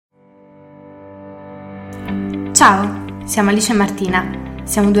Ciao, siamo Alice e Martina,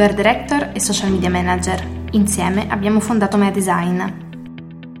 siamo due art director e social media manager. Insieme abbiamo fondato Mea Design.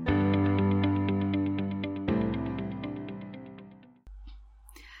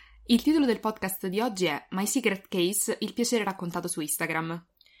 Il titolo del podcast di oggi è MySecretCase, il piacere raccontato su Instagram.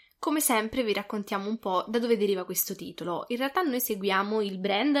 Come sempre vi raccontiamo un po' da dove deriva questo titolo. In realtà noi seguiamo il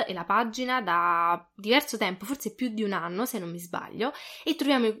brand e la pagina da diverso tempo, forse più di un anno se non mi sbaglio, e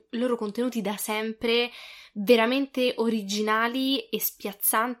troviamo i loro contenuti da sempre veramente originali e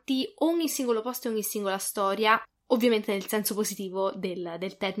spiazzanti, ogni singolo post e ogni singola storia, ovviamente nel senso positivo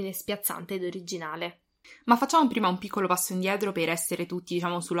del termine spiazzante ed originale. Ma facciamo prima un piccolo passo indietro per essere tutti,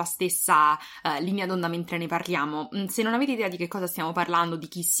 sulla stessa linea d'onda mentre ne parliamo. Se non avete idea di che cosa stiamo parlando, di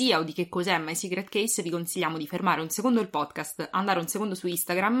chi sia o di che cos'è MySecretCase, vi consigliamo di fermare un secondo il podcast, andare un secondo su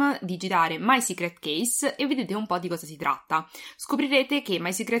Instagram, digitare MySecretCase e vedete un po' di cosa si tratta. Scoprirete che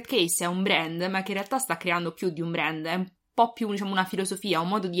MySecretCase è un brand, ma che in realtà sta creando più di un brand, è un po' più una filosofia, un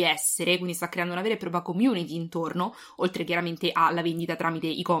modo di essere, quindi sta creando una vera e propria community intorno, oltre chiaramente alla vendita tramite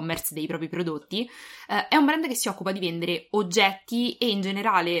e-commerce dei propri prodotti. È un brand che si occupa di vendere oggetti e in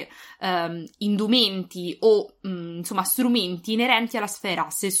generale indumenti o strumenti inerenti alla sfera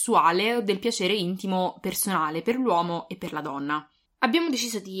sessuale o del piacere intimo personale per l'uomo e per la donna. Abbiamo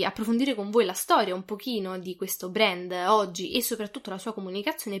deciso di approfondire con voi la storia un pochino di questo brand oggi e soprattutto la sua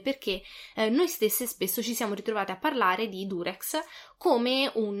comunicazione perché noi stesse spesso ci siamo ritrovate a parlare di Durex come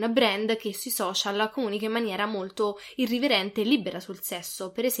un brand che sui social comunica in maniera molto irriverente e libera sul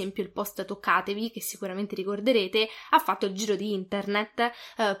sesso. Per esempio il post Toccatevi, che sicuramente ricorderete, ha fatto il giro di internet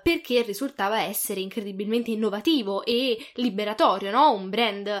perché risultava essere incredibilmente innovativo e liberatorio, no? Un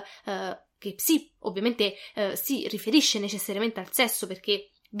brand che sì, ovviamente si riferisce necessariamente al sesso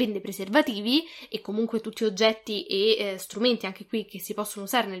perché vende preservativi e comunque tutti oggetti e strumenti anche qui che si possono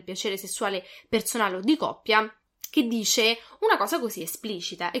usare nel piacere sessuale personale o di coppia, che dice una cosa così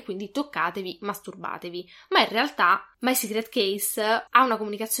esplicita e quindi toccatevi, masturbatevi, ma in realtà MySecretCase ha una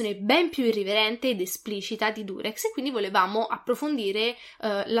comunicazione ben più irriverente ed esplicita di Durex e quindi volevamo approfondire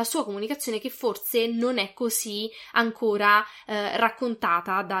la sua comunicazione che forse non è così ancora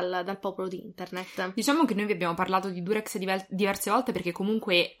raccontata dal popolo di internet. Diciamo che noi vi abbiamo parlato di Durex diverse volte perché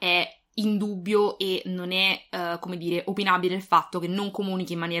comunque è indubbio e non è, opinabile il fatto che non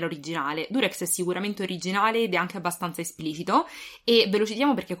comunichi in maniera originale. Durex è sicuramente originale ed è anche abbastanza esplicito e ve lo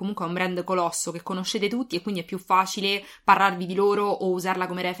citiamo perché comunque è un brand colosso che conoscete tutti e quindi è più facile parlarvi di loro o usarla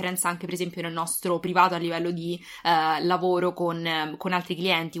come reference anche per esempio nel nostro privato a livello di lavoro con altri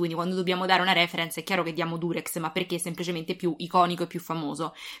clienti, quindi quando dobbiamo dare una reference è chiaro che diamo Durex, ma perché è semplicemente più iconico e più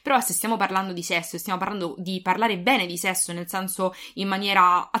famoso. Però se stiamo parlando di sesso e stiamo parlando di parlare bene di sesso, nel senso in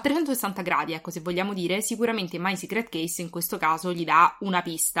maniera a 360 gradi, ecco, se vogliamo dire, sicuramente MySecretCase in questo caso gli dà una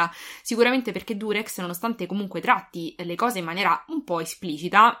pista, sicuramente perché Durex, nonostante comunque tratti le cose in maniera un po'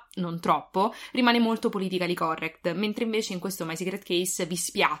 esplicita, non troppo, rimane molto politically correct, mentre invece in questo MySecretCase vi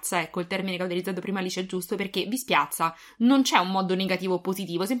spiazza, ecco, il termine che ho utilizzato prima Alice è giusto perché vi spiazza, non c'è un modo negativo o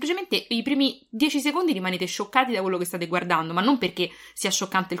positivo, semplicemente i primi 10 secondi rimanete scioccati da quello che state guardando, ma non perché sia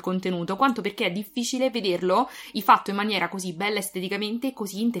scioccante il contenuto, quanto perché è difficile vederlo fatto in maniera così bella esteticamente e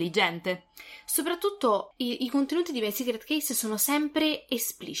così intelligente. Soprattutto i contenuti di MySecretCase sono sempre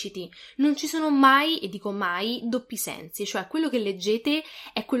espliciti, non ci sono mai, e dico mai, doppi sensi, cioè quello che leggete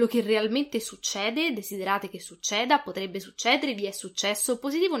è quello che realmente succede, desiderate che succeda, potrebbe succedere, vi è successo,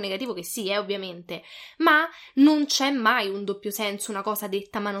 positivo o negativo che sia, ovviamente, ma non c'è mai un doppio senso, una cosa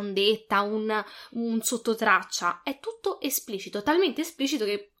detta ma non detta, un sottotraccia, è tutto esplicito, talmente esplicito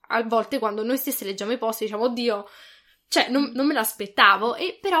che a volte quando noi stesse leggiamo i post diciamo oddio, cioè non me l'aspettavo,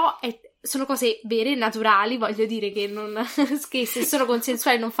 e però sono cose vere, naturali, voglio dire che se sono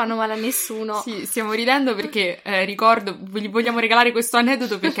consensuali non fanno male a nessuno. Sì, stiamo ridendo perché ricordo, vi vogliamo regalare questo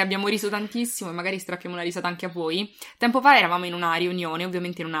aneddoto perché abbiamo riso tantissimo e magari strappiamo una risata anche a voi. Tempo fa eravamo in una riunione,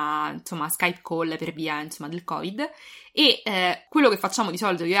 ovviamente in una Skype call per via del Covid, e quello che facciamo di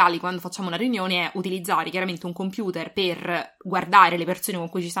solito io e Ali quando facciamo una riunione è utilizzare chiaramente un computer per guardare le persone con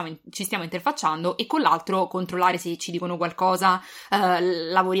cui ci stiamo interfacciando e con l'altro controllare se ci dicono qualcosa,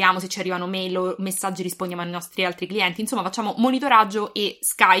 lavoriamo, se ci arrivano mail o messaggi rispondiamo ai nostri altri clienti, insomma facciamo monitoraggio e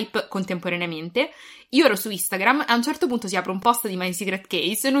Skype contemporaneamente. Io ero su Instagram e a un certo punto si apre un post di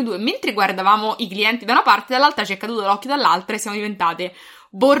MySecretCase e noi due mentre guardavamo i clienti da una parte dall'altra ci è caduto l'occhio dall'altra e siamo diventate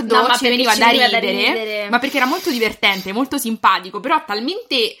Bordeaux No, ci veniva da ridere, ma perché era molto divertente, molto simpatico, però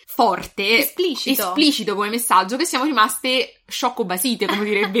talmente forte, esplicito come messaggio, che siamo rimaste sciocco-basite, come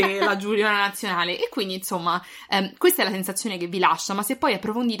direbbe la giuria nazionale. E quindi, insomma, questa è la sensazione che vi lascia, ma se poi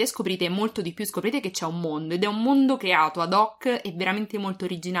approfondite scoprite molto di più, scoprite che c'è un mondo, ed è un mondo creato ad hoc e veramente molto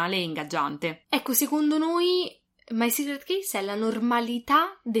originale e ingaggiante. Ecco, secondo noi MySecretCase è la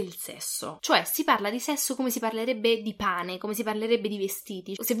normalità del sesso, cioè si parla di sesso come si parlerebbe di pane, come si parlerebbe di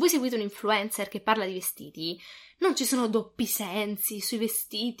vestiti. Se voi seguite un influencer che parla di vestiti, non ci sono doppi sensi sui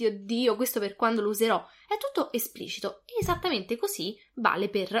vestiti, oddio, questo per quando lo userò, è tutto esplicito. E esattamente così vale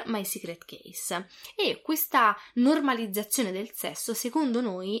per MySecretCase. E questa normalizzazione del sesso, secondo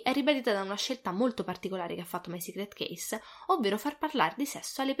noi, è ribadita da una scelta molto particolare che ha fatto MySecretCase, ovvero far parlare di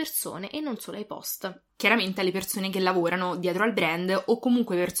sesso alle persone e non solo ai post. Chiaramente alle persone che lavorano dietro al brand o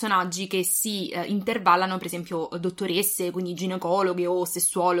comunque personaggi che si intervallano, per esempio dottoresse, quindi ginecologhe o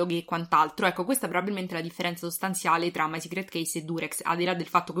sessuologhe e quant'altro. Ecco, questa è probabilmente la differenza sostanziale tra MySecretCase e Durex, al di là del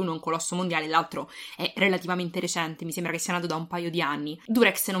fatto che uno è un colosso mondiale e l'altro è relativamente recente, mi sembra che sia nato da un paio di anni.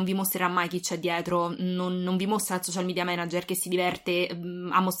 Durex non vi mostrerà mai chi c'è dietro, non vi mostra il social media manager che si diverte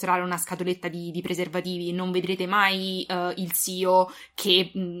a mostrare una scatoletta di preservativi, non vedrete mai il CEO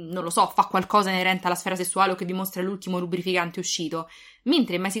che, non lo so, fa qualcosa inerente alla sfera sessuale o che vi mostra l'ultimo lubrificante uscito.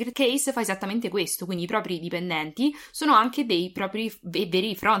 Mentre MySecretCase fa esattamente questo, quindi i propri dipendenti sono anche dei propri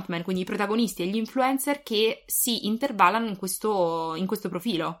veri frontman, quindi i protagonisti e gli influencer che si intervallano in questo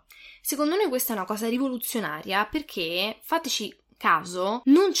profilo. Secondo noi questa è una cosa rivoluzionaria perché, fateci caso,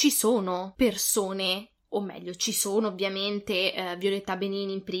 non ci sono persone, o meglio, ci sono ovviamente Violetta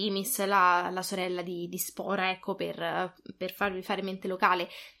Benini in primis, la sorella di Spora, ecco, per farvi fare mente locale.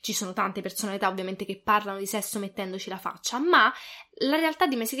 Ci sono tante personalità ovviamente che parlano di sesso mettendoci la faccia, ma la realtà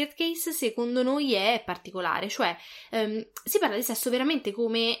di MySecretCase secondo noi è particolare, cioè si parla di sesso veramente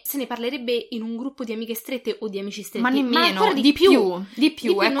come se ne parlerebbe in un gruppo di amiche strette o di amici stretti, ma nemmeno, ma ancora di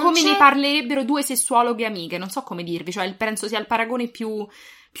più, è come ne parlerebbero due sessuologhe amiche, non so come dirvi, cioè penso sia il paragone più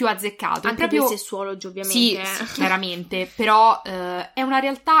azzeccato. Anche proprio due sessuologi ovviamente. Sì, chiaramente, però è una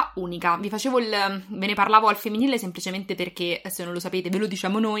realtà unica. Ve ne parlavo al femminile semplicemente perché, se non lo sapete, ve lo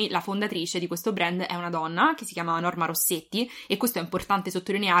diciamo noi, la fondatrice di questo brand è una donna che si chiama Norma Rossetti, e questo è importante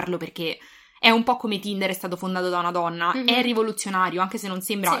sottolinearlo perché è un po' come Tinder è stato fondato da una donna, è rivoluzionario, anche se non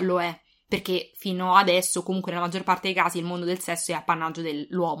sembra, sì. Lo è, perché fino adesso, comunque nella maggior parte dei casi, il mondo del sesso è appannaggio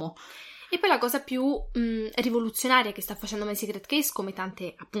dell'uomo. E poi la cosa più rivoluzionaria che sta facendo MySecretCase, come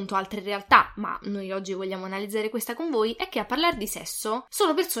tante appunto altre realtà, ma noi oggi vogliamo analizzare questa con voi, è che a parlare di sesso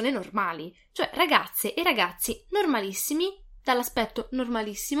sono persone normali, cioè ragazze e ragazzi normalissimi, dall'aspetto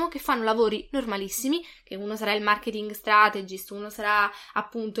normalissimo, che fanno lavori normalissimi, che uno sarà il marketing strategist, uno sarà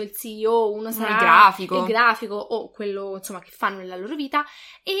appunto il CEO, uno sarà il grafico o quello insomma che fanno nella loro vita,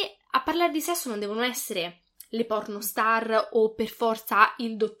 e a parlare di sesso non devono essere le pornostar o per forza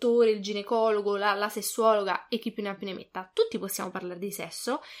il dottore, il ginecologo, la sessuologa e chi più ne ha più ne metta. Tutti possiamo parlare di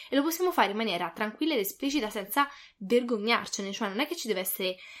sesso e lo possiamo fare in maniera tranquilla ed esplicita senza vergognarcene, cioè non è che ci deve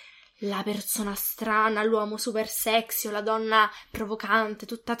essere la persona strana, l'uomo super sexy o la donna provocante,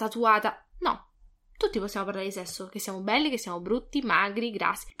 tutta tatuata. No, tutti possiamo parlare di sesso, che siamo belli, che siamo brutti, magri,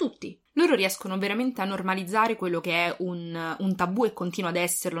 grassi, tutti. Loro riescono veramente a normalizzare quello che è un tabù e continua ad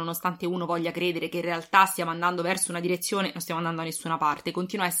esserlo, nonostante uno voglia credere che in realtà stiamo andando verso una direzione, non stiamo andando da nessuna parte.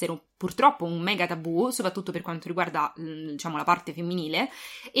 Continua a essere purtroppo un mega tabù, soprattutto per quanto riguarda diciamo la parte femminile,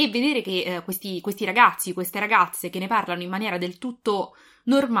 e vedere che questi ragazzi, queste ragazze che ne parlano in maniera del tutto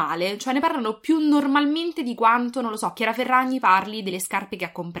normale, cioè ne parlano più normalmente di quanto, non lo so, Chiara Ferragni parli delle scarpe che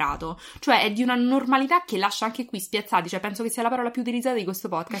ha comprato, cioè è di una normalità che lascia anche qui spiazzati, cioè penso che sia la parola più utilizzata di questo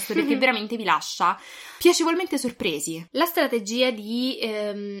podcast, perché veramente vi lascia piacevolmente sorpresi. La strategia di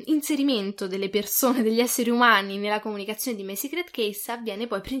inserimento delle persone, degli esseri umani nella comunicazione di MySecretCase avviene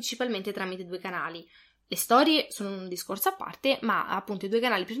poi principalmente tramite due canali. Le storie sono un discorso a parte, ma appunto i due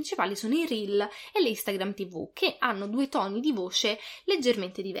canali principali sono i Reel e le Instagram TV, che hanno due toni di voce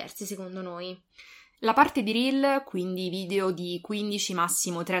leggermente diversi secondo noi. La parte di Reel, quindi video di 15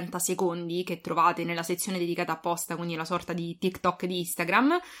 massimo 30 secondi che trovate nella sezione dedicata apposta, quindi la sorta di TikTok di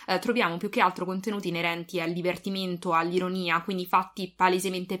Instagram, troviamo più che altro contenuti inerenti al divertimento, all'ironia, quindi fatti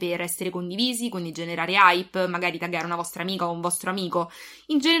palesemente per essere condivisi, quindi generare hype, magari taggare una vostra amica o un vostro amico,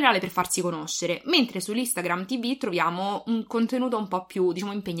 in generale per farsi conoscere, mentre sull'Instagram TV troviamo un contenuto un po' più,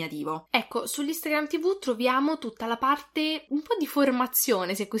 diciamo, impegnativo. Ecco, sull'Instagram TV troviamo tutta la parte un po' di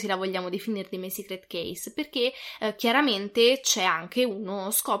formazione, se così la vogliamo definire, di MySecretCase, perché chiaramente c'è anche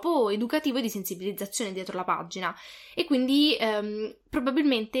uno scopo educativo e di sensibilizzazione dietro la pagina, e quindi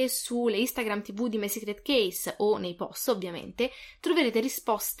probabilmente sulle Instagram TV di MySecretCase o nei post ovviamente troverete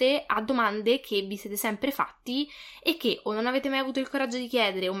risposte a domande che vi siete sempre fatti e che o non avete mai avuto il coraggio di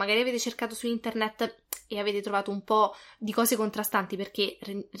chiedere o magari avete cercato su internet e avete trovato un po' di cose contrastanti, perché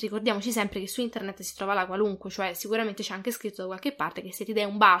ricordiamoci sempre che su internet si trova la qualunque, cioè sicuramente c'è anche scritto da qualche parte che se ti dai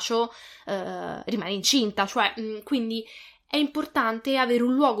un bacio rimani incinta, cioè quindi è importante avere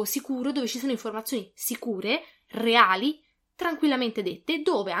un luogo sicuro dove ci sono informazioni sicure, reali, tranquillamente dette,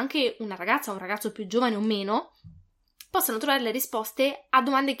 dove anche una ragazza o un ragazzo più giovane o meno possano trovare le risposte a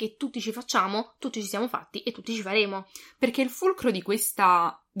domande che tutti ci facciamo, tutti ci siamo fatti e tutti ci faremo. Perché il fulcro di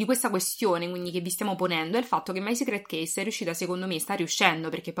questa questione, quindi, che vi stiamo ponendo, è il fatto che MySecretCase è riuscita, secondo me, sta riuscendo,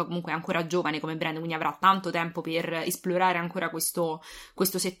 perché poi comunque è ancora giovane come brand, quindi avrà tanto tempo per esplorare ancora questo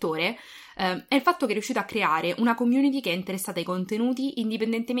settore, è il fatto che è riuscita a creare una community che è interessata ai contenuti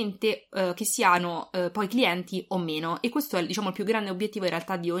indipendentemente che siano poi clienti o meno, e questo è, diciamo, il più grande obiettivo in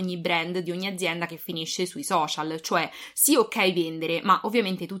realtà di ogni brand, di ogni azienda che finisce sui social, cioè sì, ok vendere, ma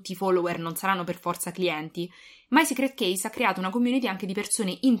ovviamente tutti i follower non saranno per forza clienti. MySecretCase ha creato una community anche di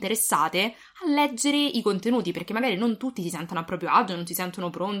persone interessate a leggere i contenuti, perché magari non tutti si sentono a proprio agio, non si sentono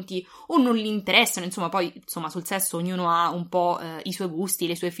pronti o non li interessano, insomma, poi sul sesso ognuno ha un po' i suoi gusti,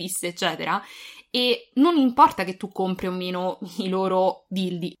 le sue fisse, eccetera, e non importa che tu compri o meno i loro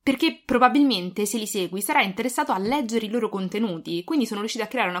dildi, perché probabilmente se li segui sarai interessato a leggere i loro contenuti, quindi sono riusciti a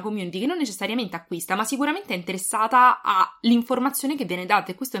creare una community che non necessariamente acquista, ma sicuramente è interessata all'informazione che viene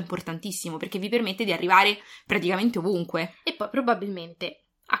data, e questo è importantissimo perché vi permette di arrivare praticamente ovunque. E poi probabilmente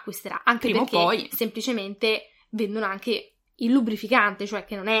acquisterà, anche prima perché o poi semplicemente vendono anche il lubrificante, cioè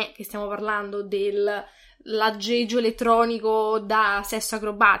che non è che stiamo parlando dell'aggeggio elettronico da sesso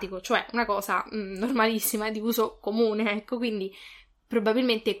acrobatico, cioè una cosa normalissima di uso comune, ecco, quindi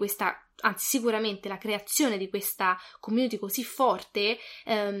probabilmente sicuramente la creazione di questa community così forte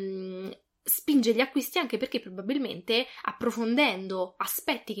spinge gli acquisti, anche perché probabilmente approfondendo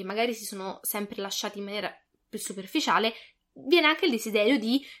aspetti che magari si sono sempre lasciati in maniera più superficiale viene anche il desiderio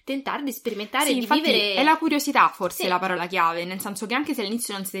di tentare di sperimentare, sì, di infatti vivere. È la curiosità, forse, sì, la parola chiave, nel senso che anche se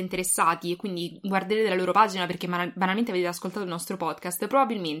all'inizio non siete interessati e quindi guarderete la loro pagina perché banalmente avete ascoltato il nostro podcast,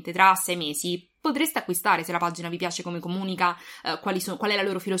 probabilmente tra 6 mesi potreste acquistare, se la pagina vi piace come comunica, qual è la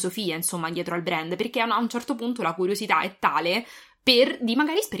loro filosofia, insomma, dietro al brand, perché a un certo punto la curiosità è tale di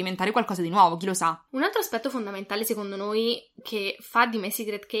magari sperimentare qualcosa di nuovo, chi lo sa. Un altro aspetto fondamentale secondo noi che fa di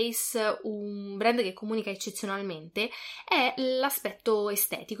MySecretCase un brand che comunica eccezionalmente è l'aspetto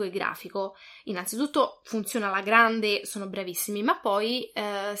estetico e grafico. Innanzitutto funziona alla grande, sono bravissimi, ma poi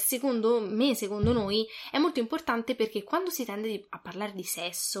secondo noi è molto importante, perché quando si tende a parlare di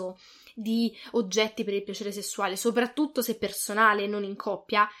sesso, di oggetti per il piacere sessuale, soprattutto se personale e non in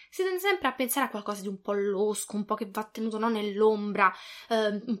coppia, si tende sempre a pensare a qualcosa di un po' losco, un po' che va tenuto nell'ombra,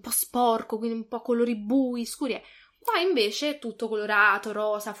 un po' sporco, quindi un po' colori bui, scuri. Va invece tutto colorato,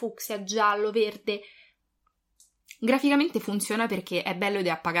 rosa, fucsia, giallo, verde. Graficamente funziona perché è bello ed è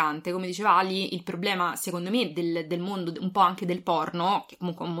appagante. Come diceva Ali, il problema, secondo me, del mondo, un po' anche del porno, che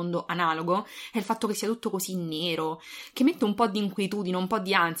comunque è un mondo analogo, è il fatto che sia tutto così nero, che mette un po' di inquietudine, un po'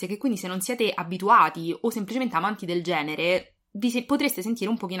 di ansia, che quindi se non siete abituati o semplicemente amanti del genere, potreste sentire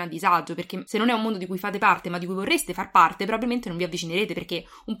un pochino a disagio, perché se non è un mondo di cui fate parte ma di cui vorreste far parte, probabilmente non vi avvicinerete perché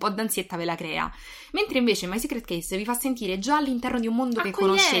un po' d'ansietta ve la crea. Mentre invece MySecretCase vi fa sentire già all'interno di un mondo che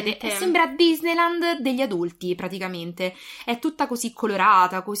conoscete, e sembra Disneyland degli adulti praticamente. È tutta così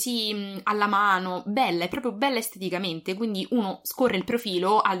colorata, così alla mano, bella, è proprio bella esteticamente, quindi uno scorre il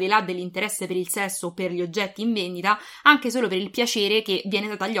profilo al di là dell'interesse per il sesso o per gli oggetti in vendita, anche solo per il piacere che viene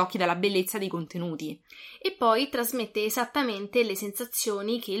dato agli occhi dalla bellezza dei contenuti. E poi trasmette esattamente le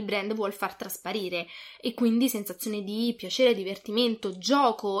sensazioni che il brand vuol far trasparire, e quindi sensazioni di piacere, divertimento,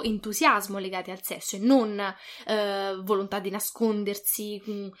 gioco, entusiasmo legati al sesso, e non volontà di nascondersi,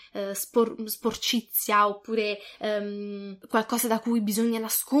 sporcizia oppure qualcosa da cui bisogna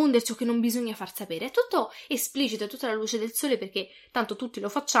nascondersi o che non bisogna far sapere. È tutto esplicito, è tutta la luce del sole, perché tanto tutti lo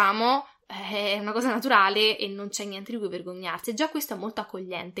facciamo, è una cosa naturale e non c'è niente di cui vergognarsi. Già questo è molto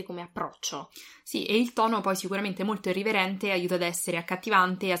accogliente come approccio. Sì, e il tono poi sicuramente molto irriverente aiuta ad essere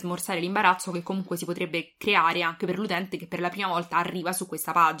accattivante e a smorzare l'imbarazzo che comunque si potrebbe creare anche per l'utente che per la prima volta arriva su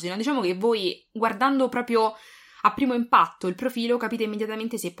questa pagina. Diciamo che voi, guardando proprio a primo impatto il profilo, capite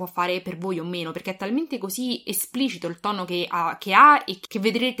immediatamente se può fare per voi o meno, perché è talmente così esplicito il tono che ha e che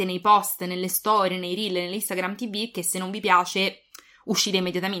vedrete nei post, nelle storie, nei reel, nell'Instagram TV, che se non vi piace uscire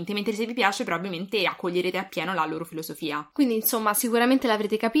immediatamente, mentre se vi piace probabilmente accoglierete appieno la loro filosofia. Quindi insomma sicuramente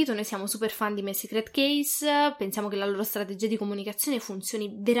l'avrete capito, noi siamo super fan di MySecretCase, pensiamo che la loro strategia di comunicazione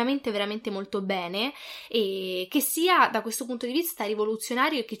funzioni veramente veramente molto bene e che sia da questo punto di vista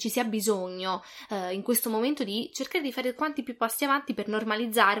rivoluzionario e che ci sia bisogno in questo momento di cercare di fare quanti più passi avanti per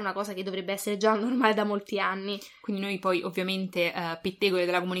normalizzare una cosa che dovrebbe essere già normale da molti anni. Quindi noi poi ovviamente pettegole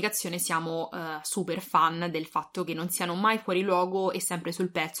della comunicazione siamo super fan del fatto che non siano mai fuori luogo e sempre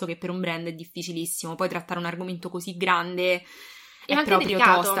sul pezzo, che per un brand è difficilissimo. Poi trattare un argomento così grande e è anche proprio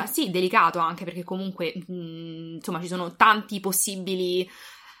delicato. tosta. Sì, delicato anche perché comunque insomma ci sono tanti possibili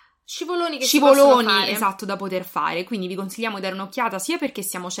scivoloni che si possono fare. Esatto, da poter fare. Quindi vi consigliamo di dare un'occhiata sia perché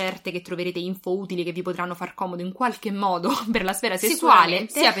siamo certe che troverete info utili che vi potranno far comodo in qualche modo per la sfera sessuale,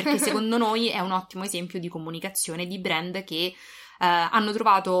 sia perché secondo noi è un ottimo esempio di comunicazione di brand che hanno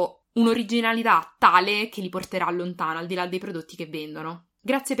trovato un'originalità tale che li porterà lontano, al di là dei prodotti che vendono.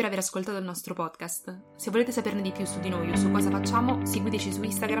 Grazie per aver ascoltato il nostro podcast. Se volete saperne di più su di noi o su cosa facciamo, seguiteci su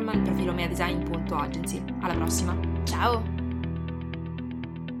Instagram al profilo meadesign.agency. Alla prossima! Ciao!